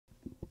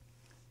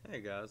Hey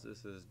guys,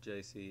 this is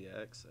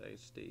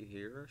JCXHD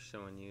here,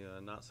 showing you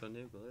a not so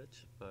new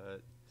glitch,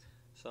 but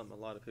something a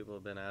lot of people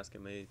have been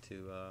asking me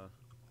to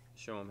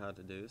show them how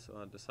to do, so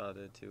I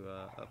decided to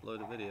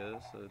upload a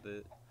video so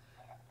that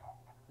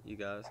you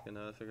guys can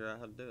figure out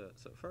how to do it.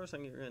 So first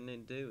thing you're going to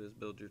need to do is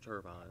build your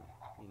turbine.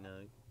 You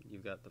know,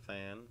 you've got the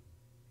fan,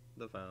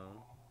 the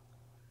phone,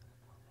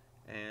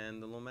 and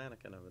the little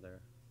mannequin over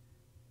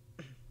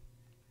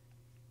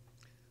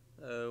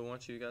there.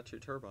 Once you got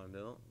your turbine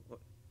built,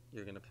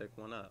 you're going to pick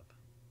one up.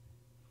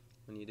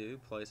 When you do,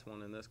 place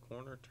one in this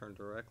corner, turn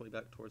directly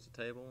back towards the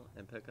table,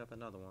 and pick up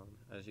another one.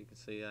 As you can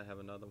see, I have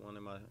another one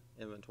in my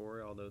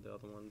inventory, although the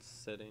other one's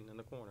sitting in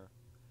the corner.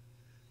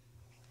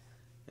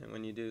 And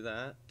when you do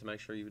that, to make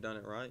sure you've done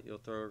it right, you'll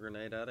throw a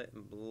grenade at it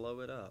and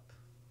blow it up.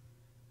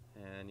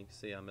 And you can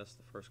see I missed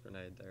the first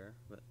grenade there,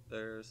 but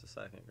there's the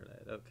second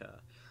grenade. Okay.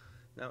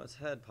 Now its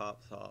head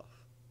pops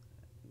off.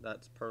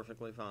 That's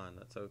perfectly fine.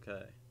 That's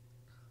okay.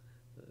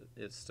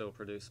 It still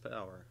produces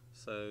power.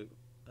 So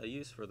a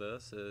use for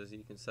this is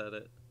you can set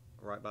it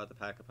right by the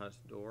pack-a-punch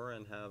door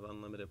and have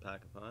unlimited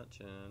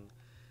pack-a-punch and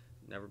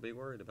never be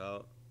worried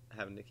about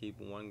having to keep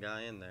one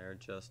guy in there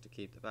just to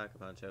keep the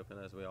pack-a-punch open,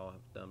 as we all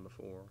have done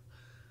before.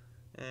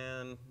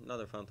 And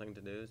another fun thing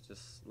to do is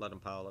just let them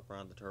pile up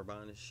around the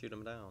turbine and shoot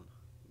them down.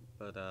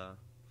 But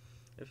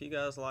if you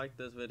guys like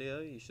this video,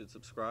 you should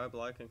subscribe,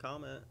 like, and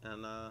comment,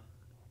 and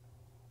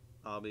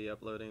I'll be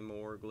uploading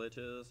more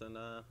glitches and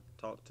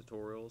talk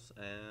tutorials.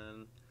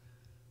 And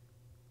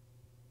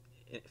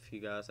if you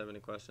guys have any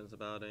questions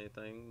about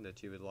anything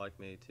that you would like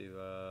me to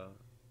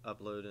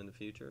upload in the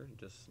future,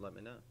 just let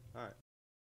me know. Alright,